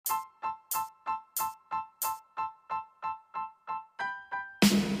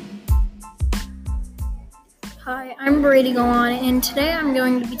Hi, I'm Brady Golan, and today I'm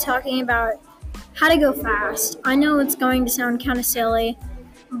going to be talking about how to go fast. I know it's going to sound kind of silly,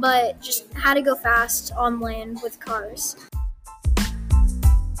 but just how to go fast on land with cars.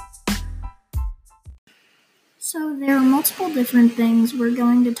 So there are multiple different things we're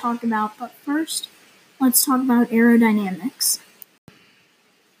going to talk about, but first, let's talk about aerodynamics.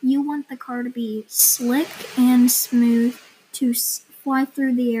 You want the car to be slick and smooth to fly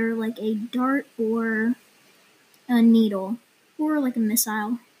through the air like a dart or a needle or like a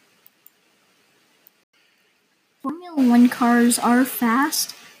missile. Formula One cars are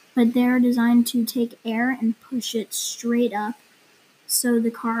fast, but they're designed to take air and push it straight up so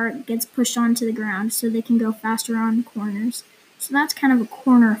the car gets pushed onto the ground so they can go faster on corners. So that's kind of a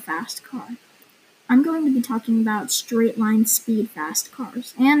corner fast car. I'm going to be talking about straight line speed fast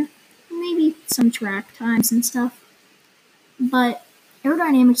cars and maybe some track times and stuff. But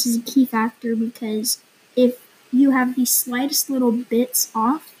aerodynamics is a key factor because if you have the slightest little bits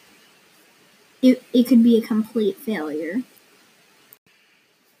off, it could be a complete failure.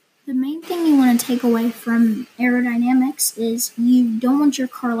 The main thing you want to take away from aerodynamics is you don't want your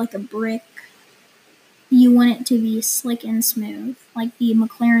car like a brick. You want it to be slick and smooth, like the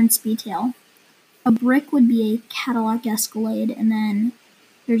McLaren Speedtail. A brick would be a Cadillac Escalade, and then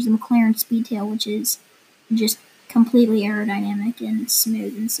there's the McLaren Speedtail, which is just completely aerodynamic and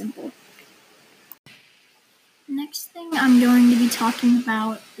smooth and simple. Next thing I'm going to be talking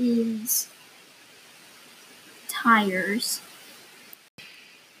about is tires.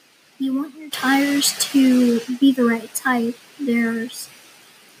 You want your tires to be the right type. There's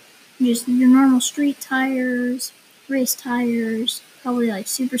just your normal street tires, race tires, probably like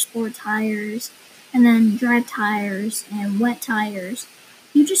super sport tires, and then drag tires and wet tires.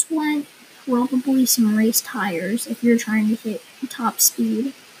 You just want probably some race tires if you're trying to hit top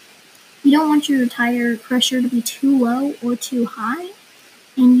speed. You don't want your tire pressure to be too low or too high,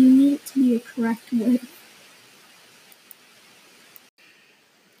 and you need it to be the correct width.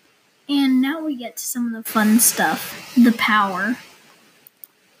 And now we get to some of the fun stuff, the power.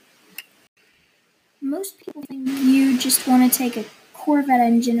 Most people think you just want to take a Corvette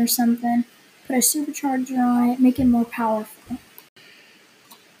engine or something, put a supercharger on it, make it more powerful.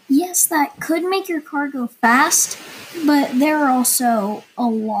 Yes, that could make your car go fast, but there are also a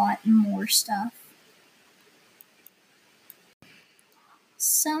lot more stuff.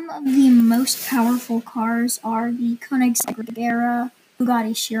 Some of the most powerful cars are the Koenigsegg Regera,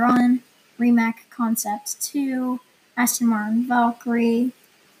 Bugatti Chiron, Rimac Concept 2, Aston Martin Valkyrie,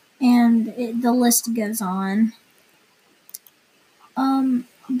 and the list goes on.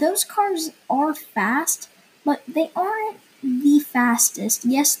 Those cars are fast, but they aren't the fastest.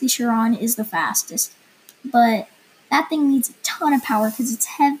 Yes, the Chiron is the fastest, but that thing needs a ton of power because it's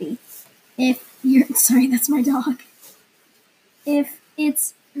heavy. Sorry, that's my dog. If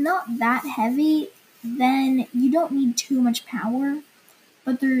it's not that heavy, then you don't need too much power,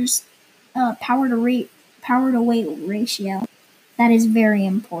 but there's power to weight ratio. That is very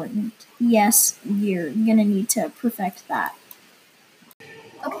important. Yes, you're gonna need to perfect that.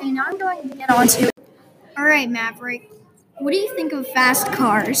 Okay, now I'm going to get on to. All right, Maverick. What do you think of fast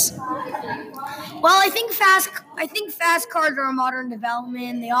cars? Well, I think fast cars are a modern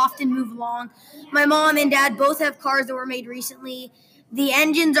development. They often move along. My mom and dad both have cars that were made recently. The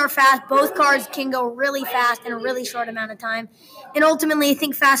engines are fast. Both cars can go really fast in a really short amount of time. And ultimately, I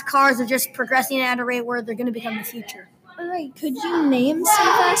think fast cars are just progressing at a rate where they're going to become the future. All right, could you name some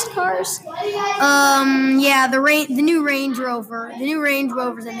fast cars? Yeah, the new Range Rover. The new Range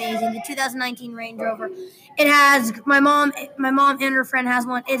Rover is amazing. The 2019 Range Rover. It has my mom and her friend has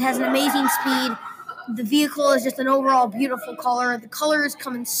one. It has an amazing speed. The vehicle is just an overall beautiful color. The colors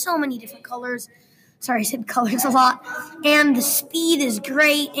come in so many different colors. Sorry, I said colors a lot. And the speed is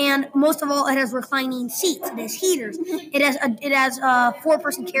great. And most of all, it has reclining seats. It has heaters. It has a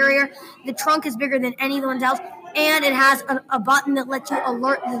 4-person carrier. The trunk is bigger than anyone's else. And it has a button that lets you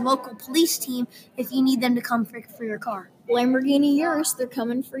alert the local police team if you need them to come for your car. Lamborghini Urus, they're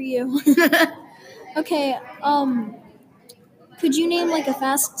coming for you. Okay, could you name like a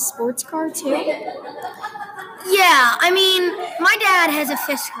fast sports car too? Yeah, I mean, my dad has a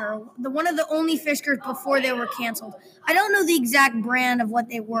Fisker, one of the only Fiskers before they were canceled. I don't know the exact brand of what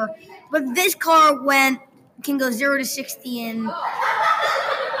they were, but this car can go 0 to 60 in,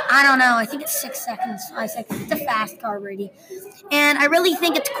 I don't know, I think it's 6 seconds, 5 seconds. It's a fast car, Brady. And I really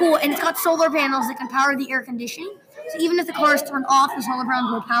think it's cool, and it's got solar panels that can power the air conditioning. So even if the car is turned off, the solar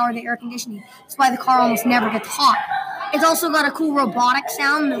panels will power the air conditioning. That's why the car almost never gets hot. It's also got a cool robotic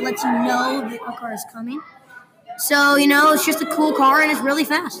sound that lets you know that a car is coming. So, it's just a cool car and it's really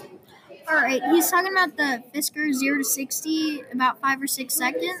fast. All right, he's talking about the Fisker 0 to 60 about 5 or 6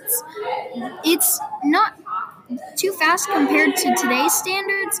 seconds. It's not too fast compared to today's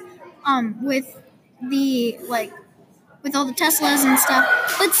standards, with with all the Teslas and stuff,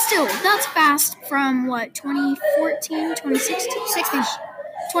 but still, that's fast from 2014, 2016?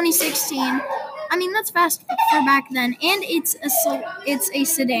 2016. I mean, that's fast for back then, and it's a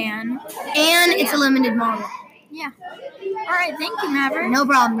sedan, And it's a limited model. Yeah. All right, thank you, Maverick. No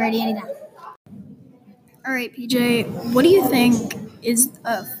problem, Grady, anytime. All right, PJ, what do you think is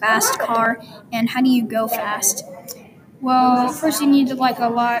a fast car, and how do you go fast? Well, first you need a lot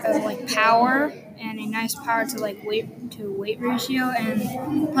of power and a nice power to weight ratio, and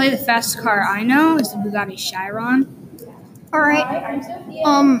probably the fastest car I know is the Bugatti Chiron. All right.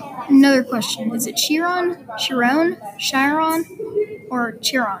 Another question: is it Chiron, or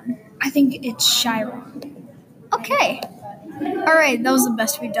Chiron? I think it's Chiron. Okay. All right, that was the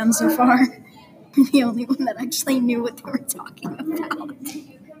best we've done so far. You're the only one that actually knew what they were talking about.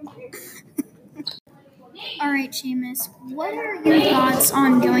 All right, Seamus, what are your thoughts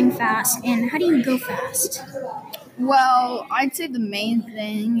on going fast, and how do you go fast? Well, I'd say the main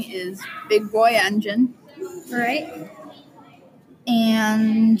thing is big boy engine. Right?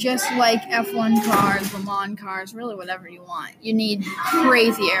 And just like F1 cars, Le Mans cars, really whatever you want, you need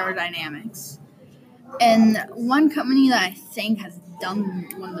crazy aerodynamics. And one company that I think has done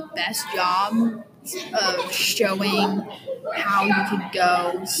one of the best jobs of showing how you could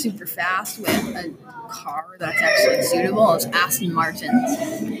go super fast with a car that's actually suitable is Aston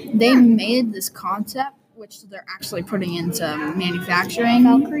Martin. They made this concept, which they're actually putting into manufacturing.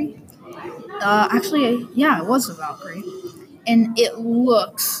 Valkyrie? It was a Valkyrie. And it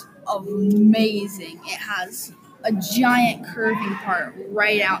looks amazing. It has a giant curving part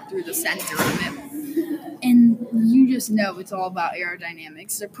right out through the center of it. And you just know it's all about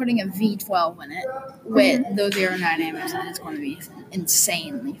aerodynamics. They're putting a V12 in it with those aerodynamics, and it's going to be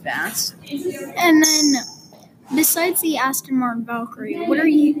insanely fast. And then, besides the Aston Martin Valkyrie, what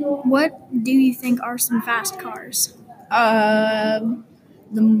do you think are some fast cars? The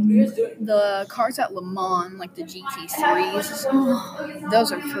cars at Le Mans, like the GT3s,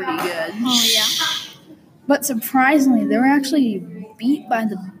 those are pretty good. Oh, yeah. But surprisingly, they were actually beat by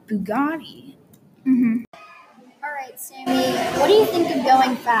the Bugatti. Mm-hmm. All right, Sammy, what do you think of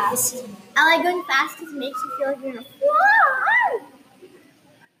going fast? I like going fast because it makes you feel like you're gonna fly.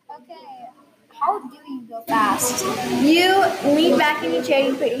 Okay, how do you go fast? You lean back in your chair,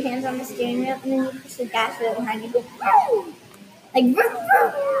 you put your hands on the steering wheel, and then you push the gas wheel behind you. Go vroom! Like vroom,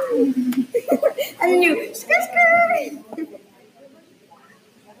 vroom. And then you skirt.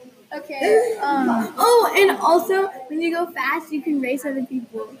 Okay. Oh, and also when you go fast, you can race other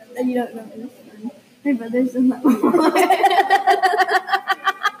people that you don't know. It's fun. My brother's in that one. My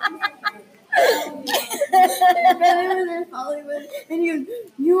brother was in Hollywood, and you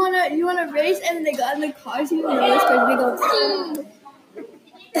wanna race, and then they got in the cars, and they race cars, they go,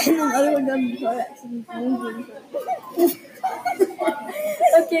 and then the other one got in the car accident.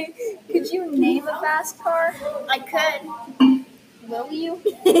 Okay, could you name a fast car? I could. Will you?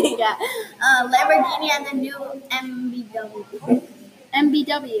 Yeah. Lamborghini and the new MBW.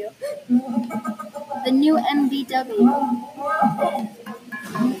 MBW. The new MBW.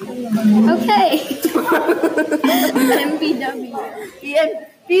 Okay. MBW.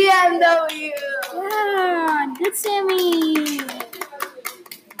 BMW. Yeah, good, Sammy.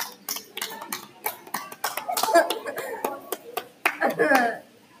 I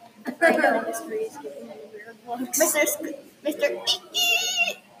know Mr. is giving me weird looks. Mr.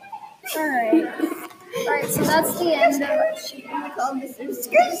 Alright, so that's the end of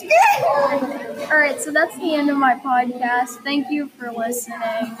Alright, so that's the end of my podcast. Thank you for listening.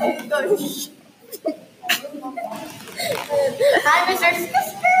 Hi, Mr.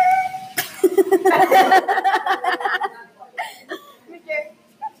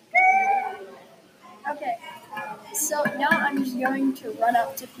 Okay. So now I'm just going to run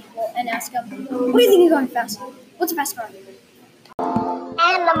up to people and ask them, what do you think is going fast? What's a fast car?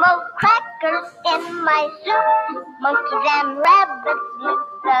 Animal crackers in my soup, monkeys and rabbits loop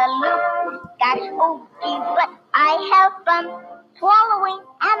the loop. Gosh, oh gee, but I have fun swallowing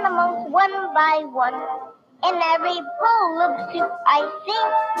animals one by one. In every bowl of soup I see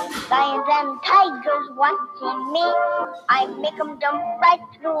lions and tigers watching me. I make 'em jump right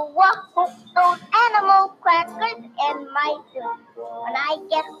through a hoop, those animal crackers in my soup. When I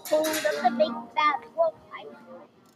get hold of the big bad wolf,